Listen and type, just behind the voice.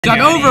John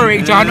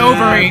Overing, John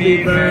Overing.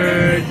 Happy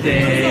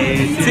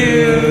birthday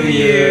to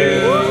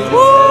you.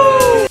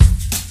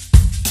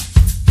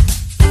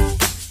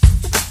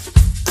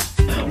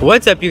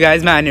 What's up, you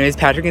guys? My name is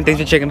Patrick and thanks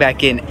for checking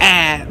back in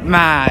at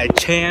my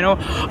channel.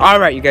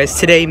 Alright, you guys,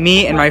 today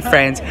me and my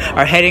friends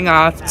are heading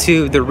off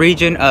to the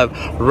region of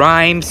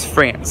Reims,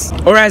 France.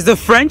 Or as the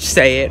French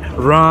say it,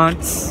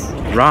 Reims.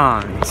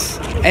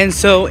 And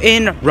so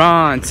in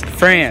Reims,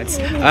 France,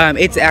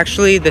 it's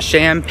actually the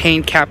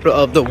champagne capital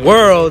of the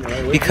world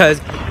because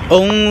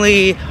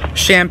only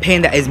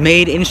champagne that is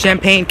made in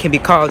Champagne can be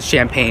called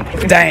champagne.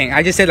 Dang,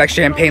 I just said like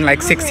champagne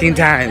like 16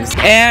 times.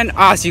 And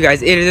also, you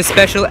guys, it is a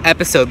special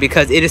episode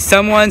because it is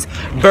someone's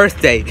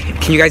birthday.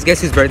 Can you guys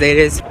guess whose birthday it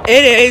is?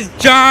 It is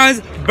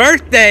John's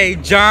birthday.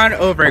 John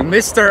Overing,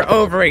 Mr.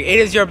 Overing, it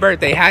is your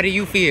birthday. How do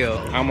you feel?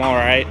 I'm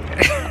alright.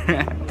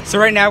 So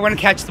right now we're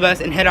gonna catch the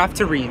bus and head off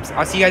to Reims.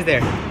 I'll see you guys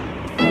there.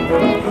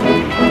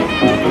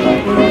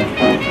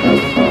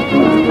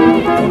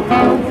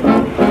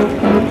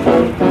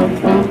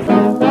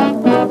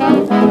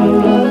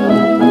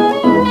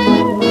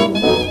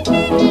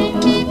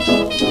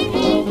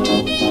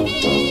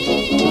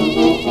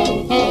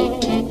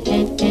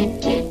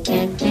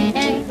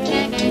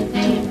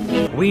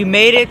 We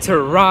made it to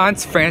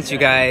Reims, France, you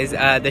guys,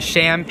 the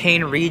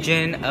Champagne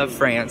region of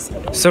France.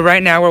 So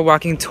right now we're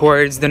walking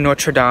towards the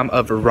Notre Dame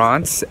of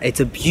Reims. It's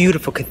a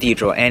beautiful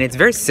cathedral and it's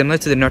very similar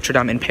to the Notre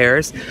Dame in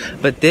Paris,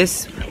 but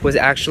this was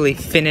actually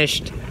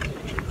finished.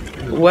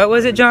 What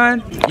was it,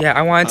 John? Yeah,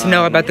 I wanted to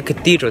know about the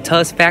cathedral. Tell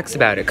us facts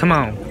about it. Come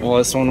on. Well,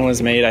 this one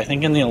was made, I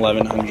think, in the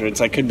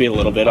 1100s. I could be a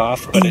little bit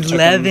off, but it took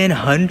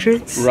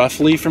 1100s?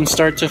 roughly from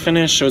start to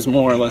finish. It was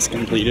more or less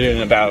completed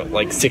in about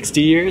like 60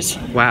 years.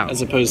 Wow.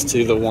 As opposed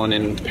to the one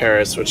in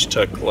Paris, which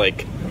took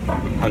like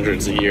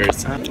hundreds of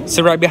years.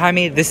 So right behind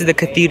me, this is the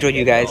cathedral,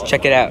 you guys.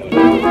 Check it out.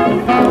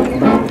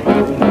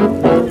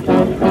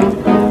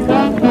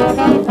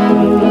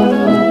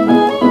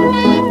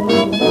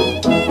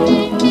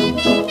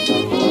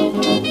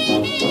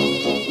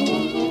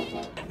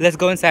 Let's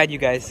go inside, you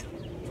guys.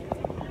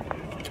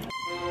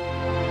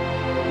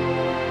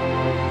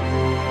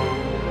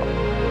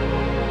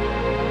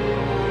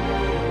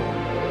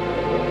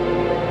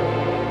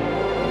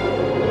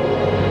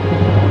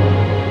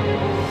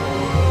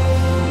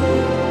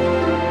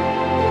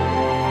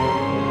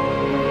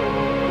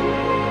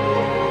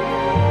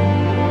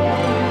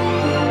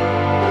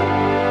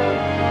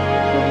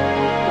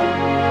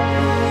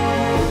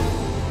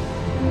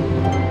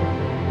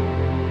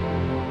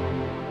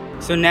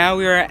 So now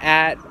we are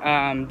at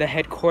the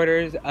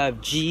headquarters of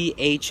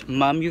GH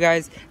Mum, you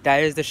guys.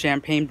 That is the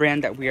champagne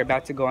brand that we are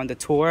about to go on the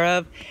tour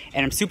of.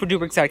 And I'm super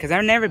duper excited because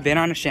I've never been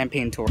on a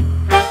champagne tour.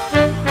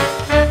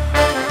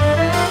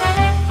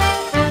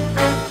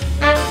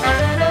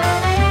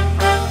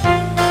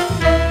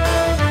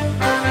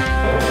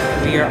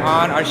 We are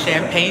on our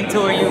champagne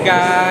tour, you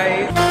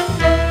guys.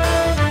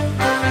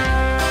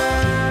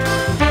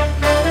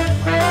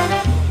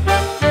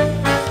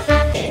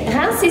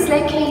 Reims is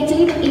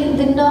located in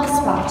the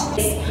north part.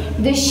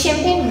 The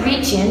Champagne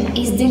region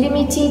is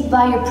delimited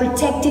by a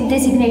protected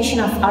designation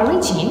of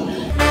origin.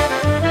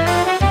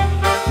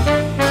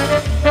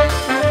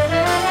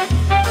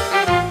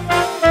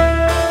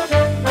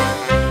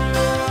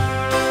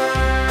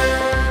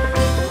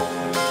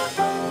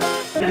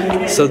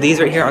 So these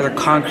right here are the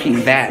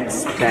concrete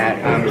vats that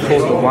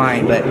hold the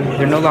wine, but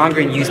they're no longer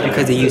in use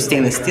because they use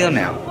stainless steel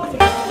now.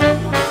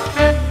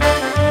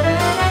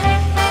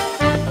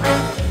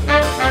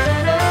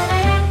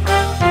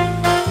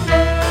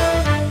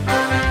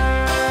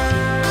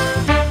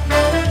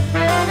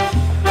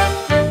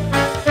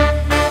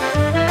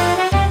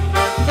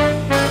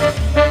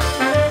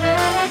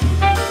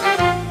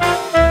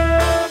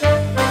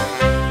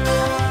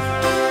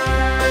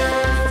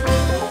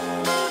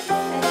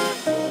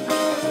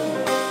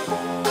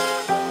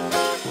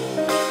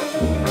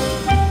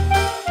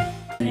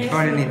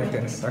 Underneath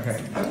this, okay.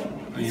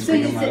 So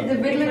you said the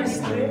rhythm is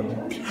do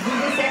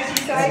this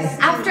exercise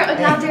after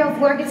another day of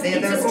work. It's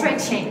a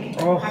stretching,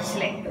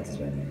 actually.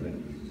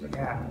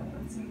 Yeah,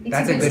 It's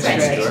that's a good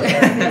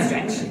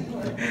stretch.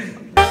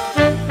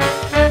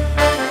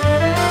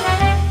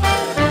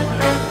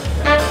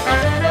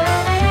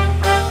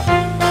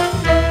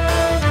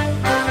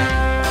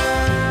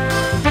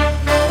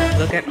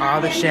 Look at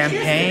all the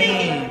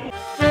champagne.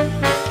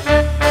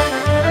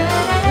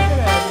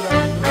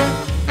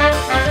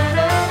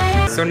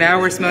 So now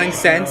we're smelling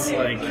scents.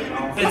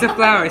 It's a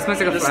flower. It smells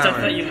like a flower. The stuff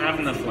that you have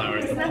in the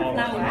flowers, the pollen.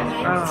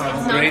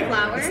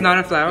 Oh, it's not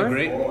a flower.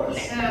 Great.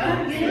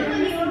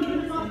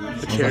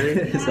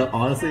 Cherry. So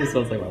honestly, it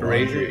smells like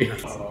raspberry.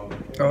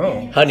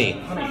 Oh. Honey.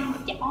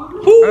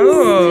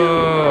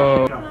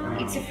 Oh.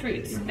 It's a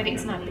fruit, but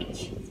it's not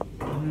peach.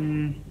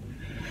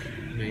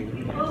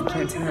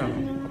 Can't tell.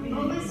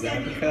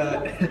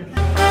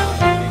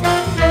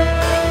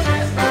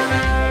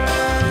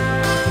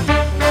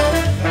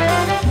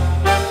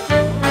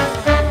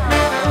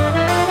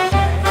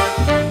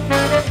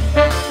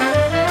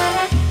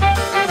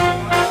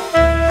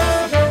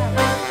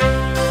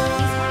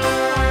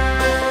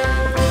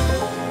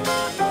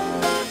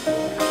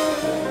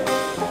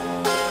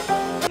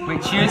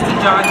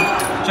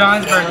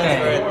 John's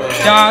birthday.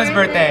 John's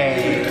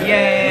birthday.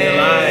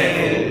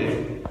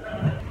 Yay!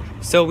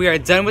 So we are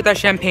done with our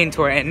champagne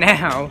tour, and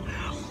now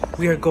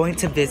we are going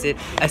to visit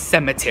a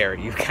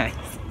cemetery, you guys.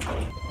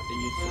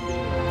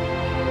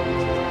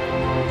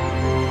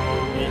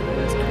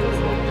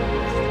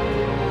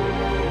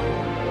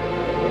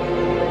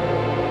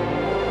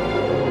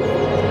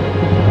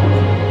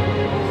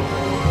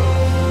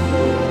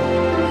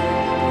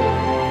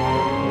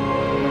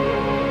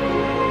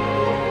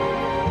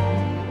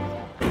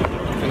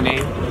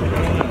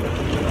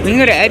 We can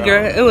go to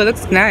Edgar. Oh, it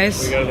looks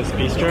nice. We go to this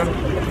bistro.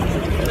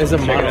 There's a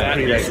model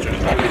pretty right.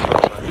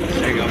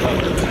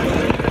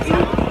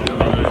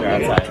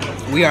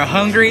 We are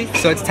hungry,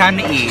 so it's time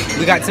to eat.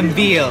 We got some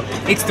veal.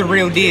 It's the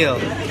real deal.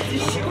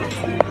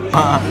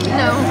 No.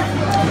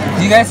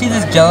 Do you guys see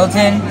this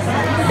gelatin?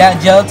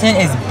 That gelatin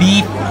is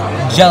beef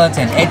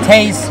gelatin. It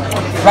tastes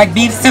like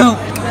beef soup.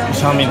 You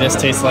tell me this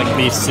tastes like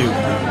beef soup.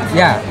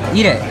 Yeah,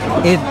 eat it.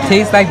 It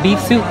tastes like beef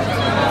soup.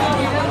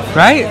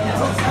 Right?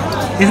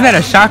 Isn't that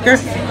a shocker?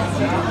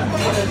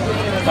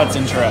 That's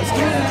interesting.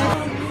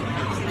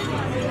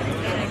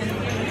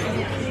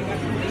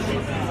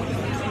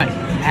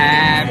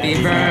 Happy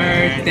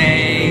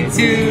birthday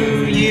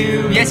to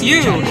you. Yes,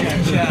 you.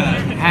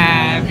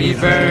 Happy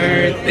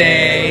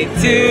birthday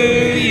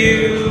to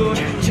you.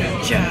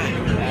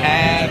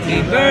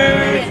 Happy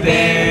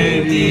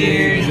birthday,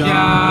 dear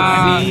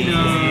John.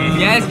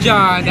 Yes,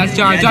 John. That's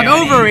John. John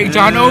Overing.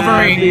 John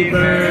Overing. Happy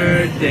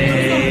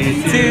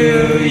birthday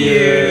to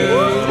you.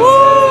 Woo!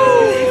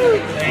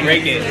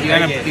 Break it. You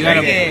gotta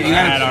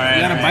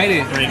bite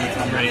it. Break it.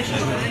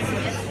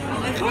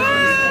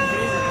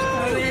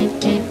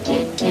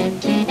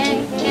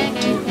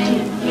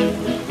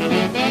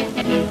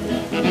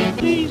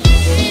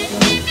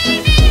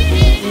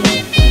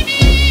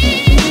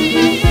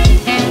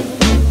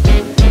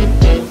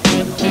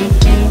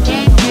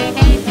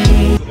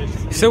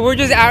 So we're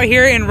just out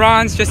here in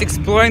Reims, just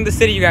exploring the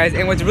city, you guys.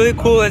 And what's really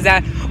cool is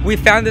that we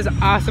found this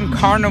awesome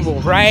carnival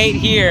right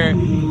here.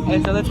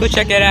 And so let's go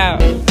check it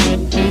out.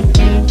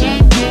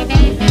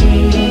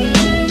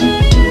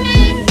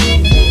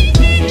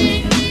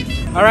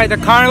 All right, the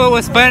carnival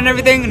was fun and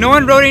everything. No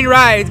one rode any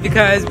rides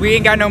because we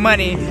ain't got no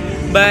money.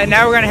 But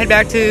now we're gonna head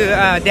back to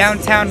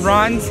downtown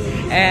Reims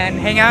and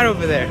hang out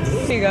over there.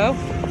 Here you go.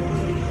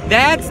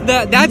 That's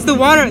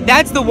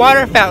the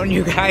water fountain,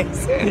 you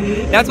guys.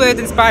 That's what it's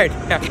inspired.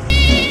 Yeah.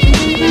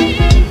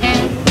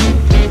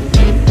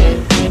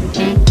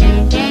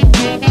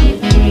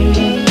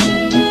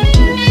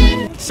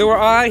 So we're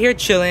all out here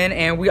chilling,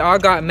 and we all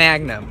got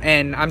Magnum,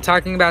 and I'm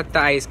talking about the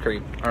ice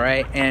cream, all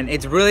right? And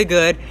it's really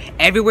good.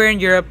 Everywhere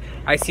in Europe,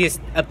 I see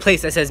a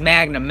place that says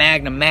Magnum,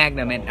 Magnum,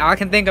 Magnum, and all I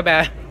can think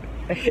about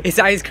is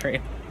ice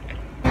cream.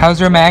 How's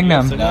your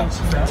Magnum? No,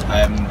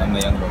 I'm the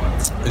younger one.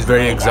 It's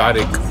very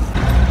exotic.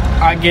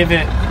 I give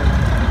it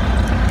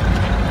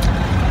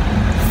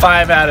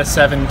 5 out of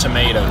 7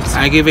 tomatoes.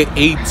 I give it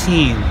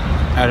 18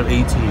 out of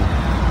 18.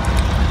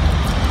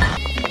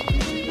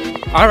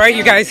 All right,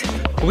 you guys,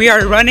 we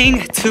are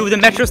running to the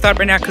metro stop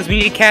right now because we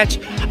need to catch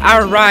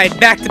our ride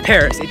back to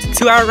Paris. It's a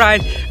 2-hour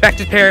ride back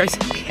to Paris,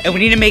 and we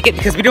need to make it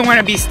because we don't want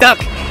to be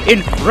stuck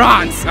in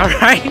Reims, all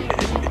right?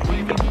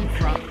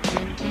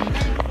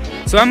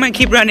 So I'm gonna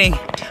keep running.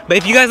 But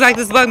if you guys like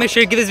this vlog, make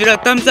sure you give this video a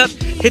thumbs up.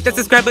 Hit that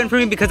subscribe button for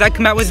me because I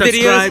come out with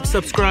videos.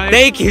 Subscribe.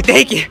 Thank you.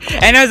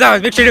 And as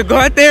always, make sure to go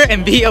out there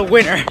and be a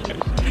winner.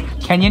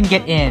 Kenyon,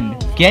 get in.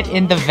 Get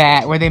in the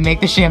vat where they make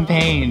the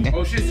champagne.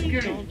 Oh shit,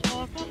 security.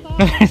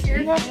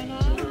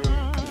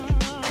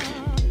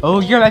 Oh,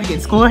 you're about to get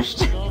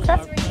squished?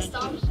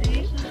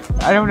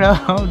 I don't know.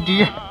 Do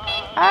you?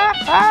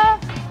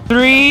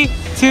 3,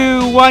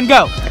 2, 1,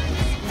 go.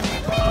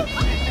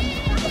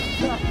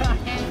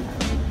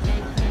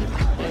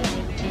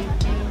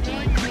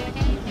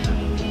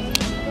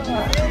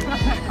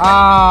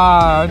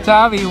 Ah,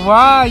 Tommy,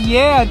 wow,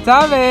 yeah,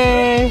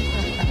 Tommy.